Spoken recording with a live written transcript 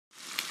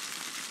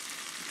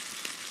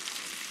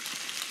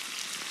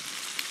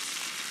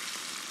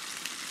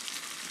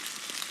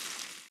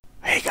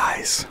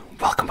guys,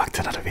 welcome back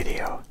to another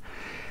video.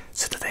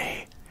 So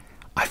today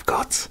I've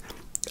got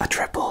a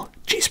triple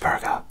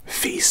cheeseburger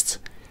feast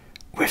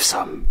with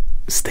some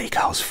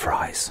steakhouse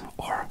fries,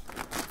 or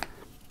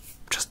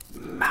just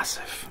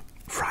massive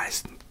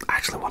fries,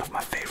 actually one of my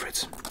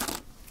favorites.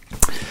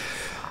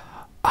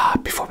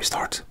 Before we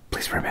start,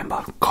 please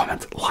remember,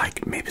 comment,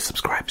 like, maybe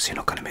subscribe so you're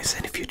not gonna miss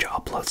any future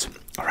uploads.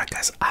 Alright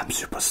guys, I'm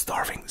super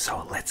starving,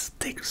 so let's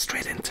dig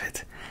straight into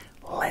it.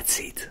 Let's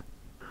eat.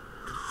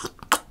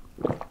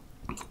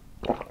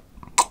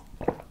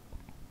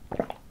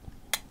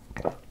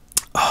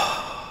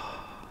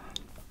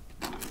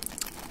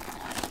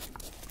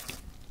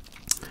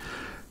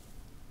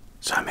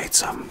 So I made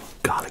some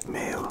garlic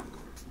mayo,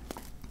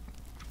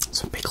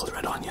 some pickled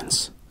red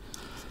onions,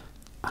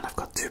 and I've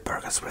got 2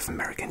 burgers with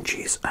American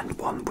cheese and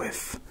 1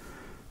 with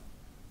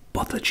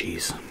butter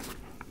cheese.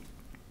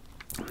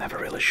 I'm never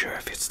really sure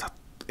if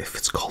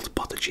it's called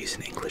butter cheese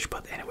in English,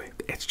 but anyway,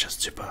 it's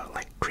just super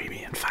like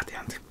creamy and fatty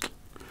and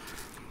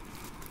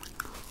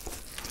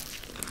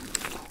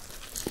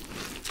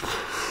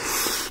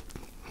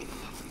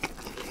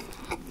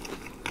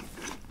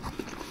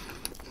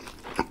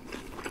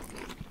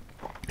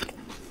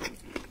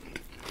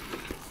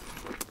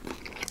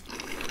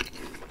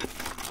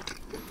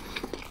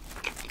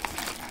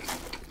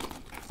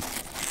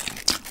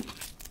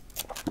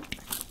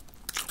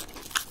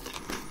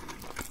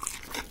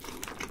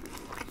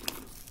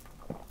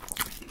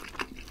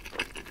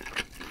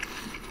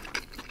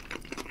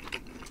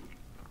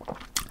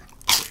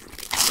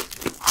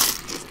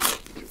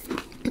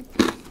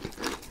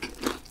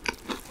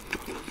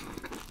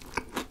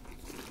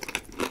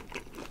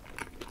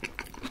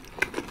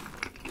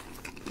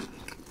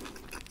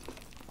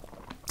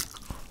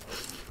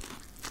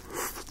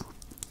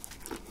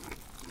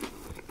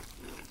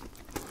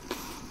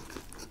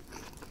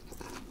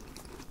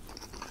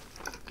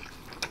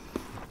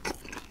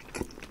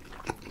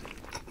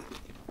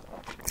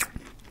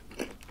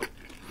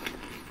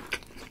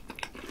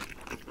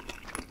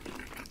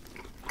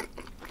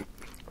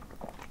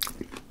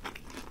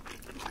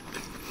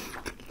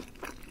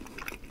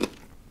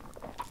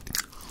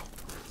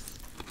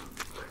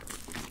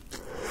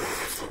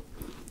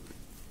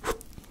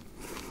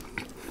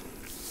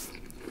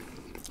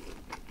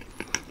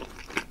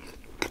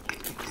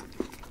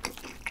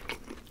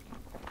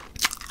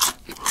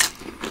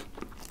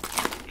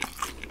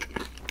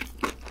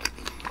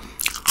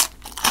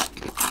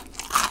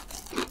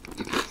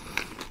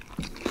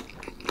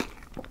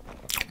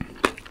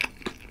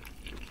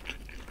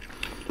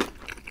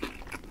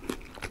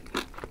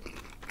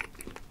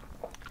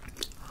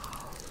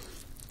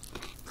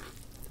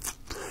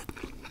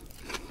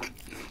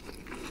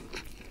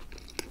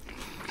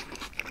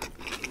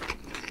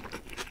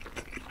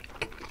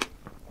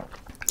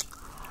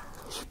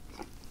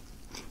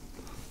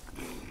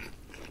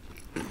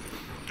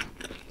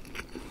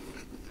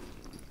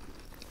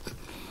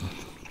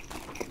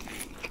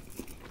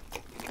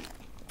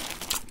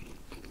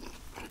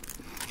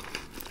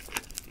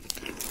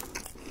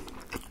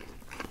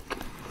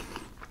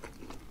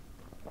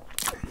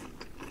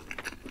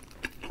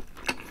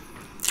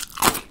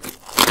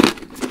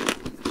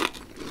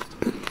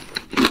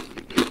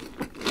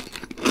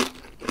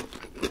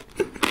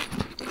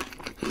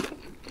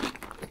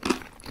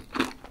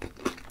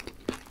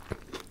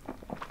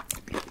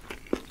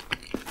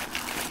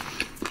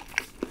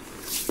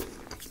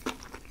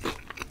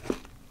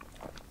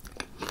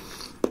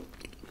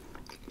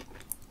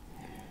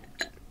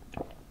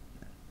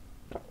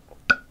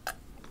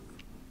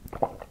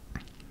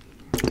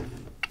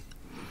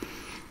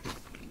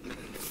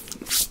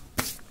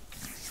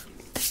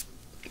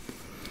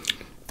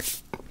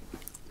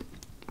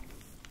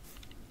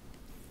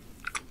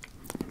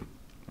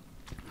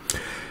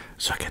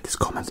so I get this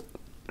comment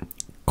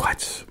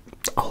quite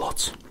a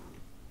lot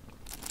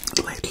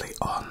lately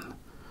on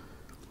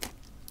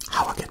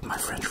how I get my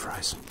French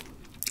fries,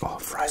 or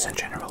fries in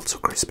general, so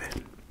crispy.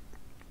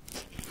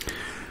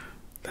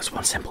 There's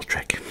one simple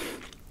trick: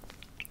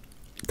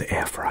 the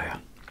air fryer.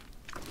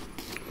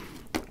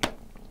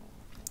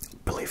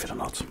 Believe it or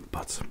not,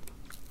 but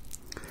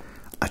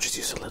I just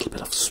use a little bit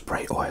of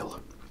spray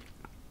oil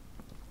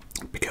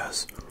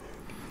because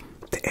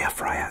the air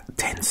fryer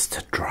tends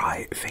to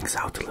dry things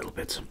out a little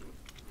bit.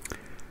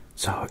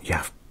 So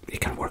you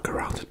can work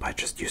around it by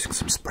just using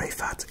some spray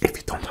fat. If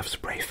you don't have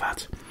spray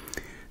fat,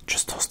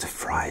 just toss the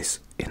fries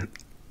in,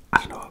 I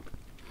don't know,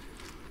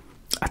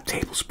 a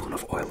tablespoon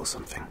of oil or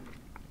something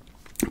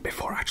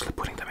before actually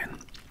putting them in,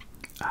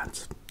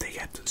 and they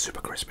get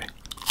super crispy.